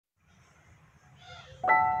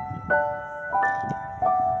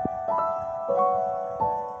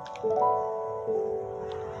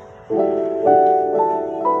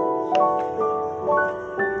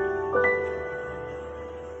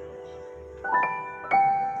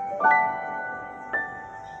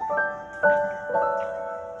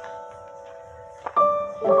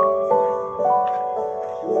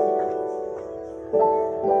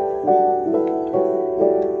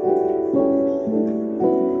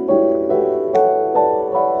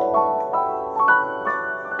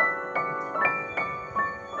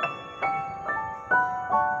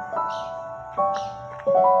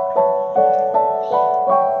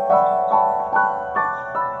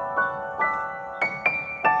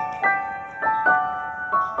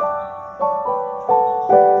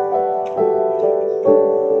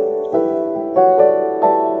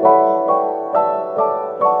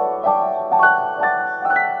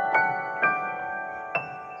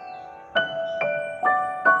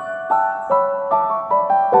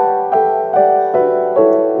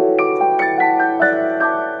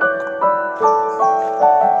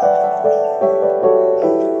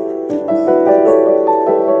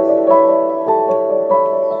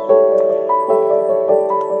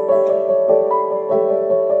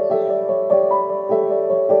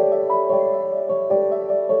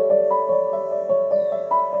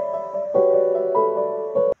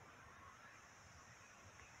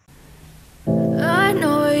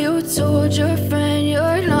told your friend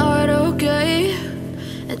you're not okay?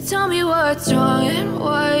 And tell me what's wrong and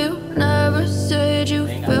why you never said you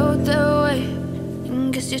felt that way.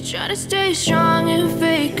 And guess you're trying to stay strong and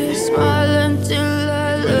fake a smile until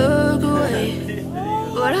I look away.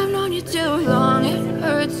 But I've known you too long, it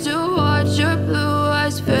hurts to watch your blue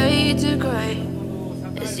eyes fade to gray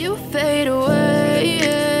as you fade away,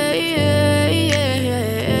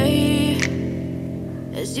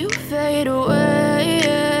 as you fade away.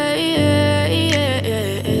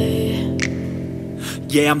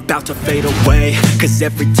 Yeah, I'm about to fade away, cause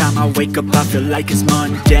every time I wake up I feel like it's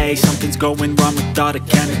Monday. Something's going wrong with all the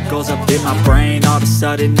chemicals up in my brain. All of a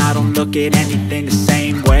sudden I don't look at anything the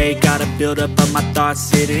same way. Got a buildup of my thoughts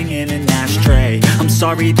sitting in an ashtray. I'm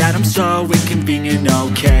sorry that I'm so inconvenient,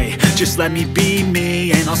 okay? Just let me be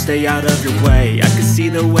me and I'll stay out of your way. I can see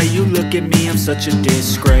the way you look at me, I'm such a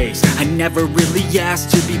disgrace. I never really asked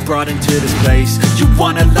to be brought into this place. You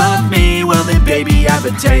wanna love me? Well then baby have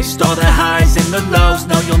a taste. All the highs and the lows,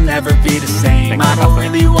 no, you'll never be the same. I don't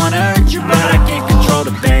really wanna hurt you, but I can't control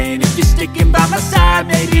the pain. If you're sticking by my side,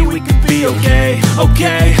 maybe we could be okay.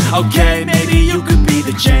 Okay, okay, maybe you could be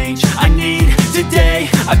the change I need today.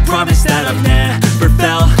 I promise that I've never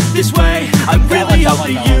felt this way. I really hope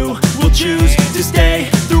that you will choose to stay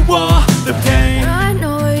through all the pain. I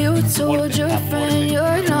know you told your friend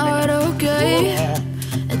you're not okay.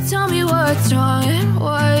 And tell me what's wrong and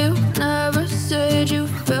why you never said you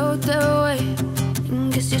felt that way.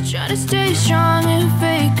 Guess you're trying to stay strong and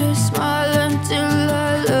fake a smile until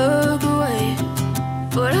I look away.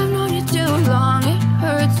 But I've known you too long, it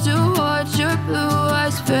hurts to watch your blue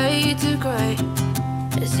eyes fade to gray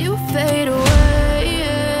as you fade away,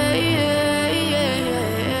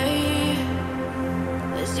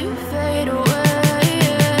 as you fade away,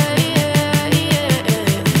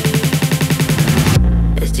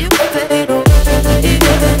 as you fade away.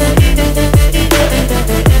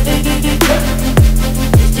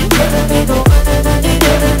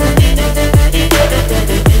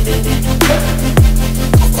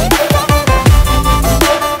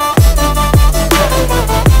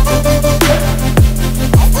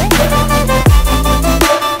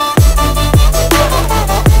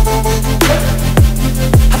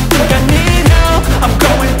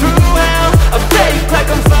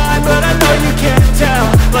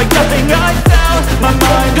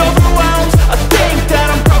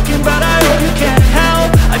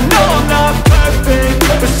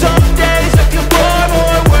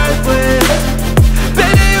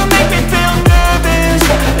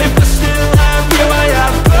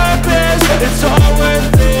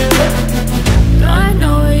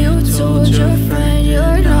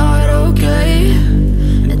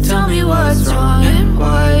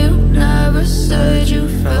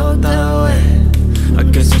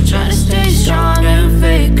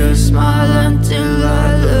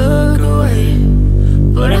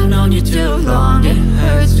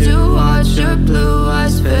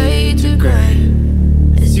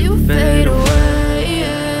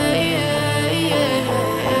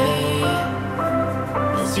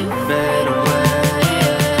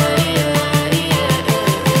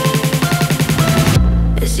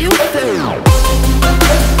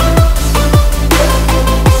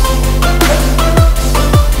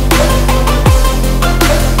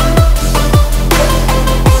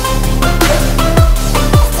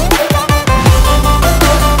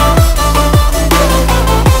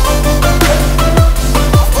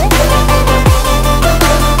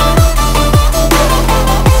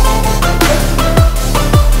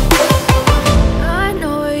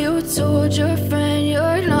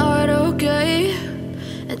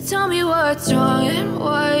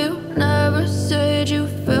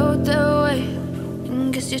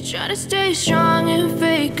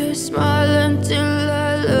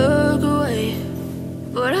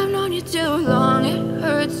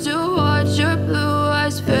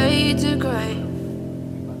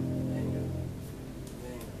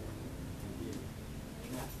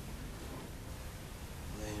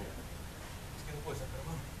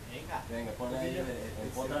 Venga, ponle ahí,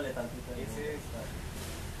 empótrale tantito. Ese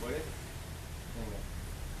 ¿puedes? Venga.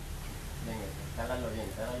 Venga, cálalo bien,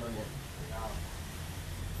 cálalo bien.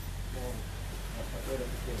 Venga, hasta afuera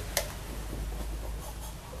si quieres.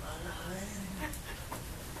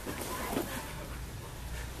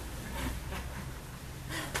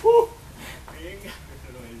 Venga,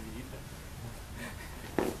 pero bebita.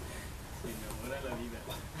 Se enamora la vida.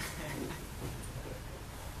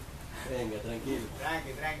 Venga, tranquilo.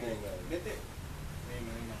 Tranqui. Venga, vete.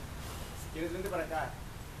 Venga. Si quieres, vente para acá.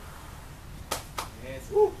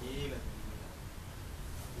 Eso, tranquila.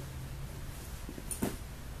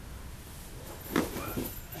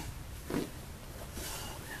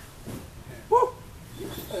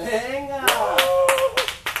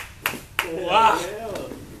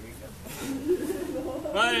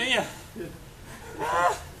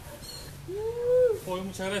 Joder,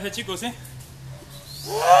 muchas gracias, chicos,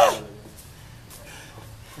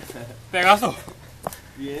 Pegazo.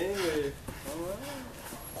 Bien, güey.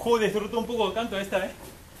 Joder, disfruto un poco el canto esta,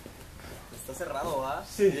 Está cerrado, ¿va?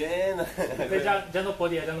 Sí. Bien. Ya no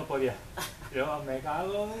podía. Yo me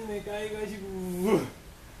cago, me caigo así.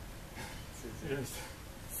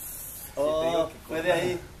 Oh, fue de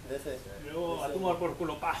ahí. De ese. Luego a tomar por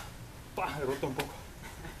culo, me roto un poco.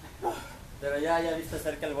 Pero ya viste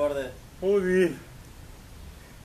cerca el borde. Joder.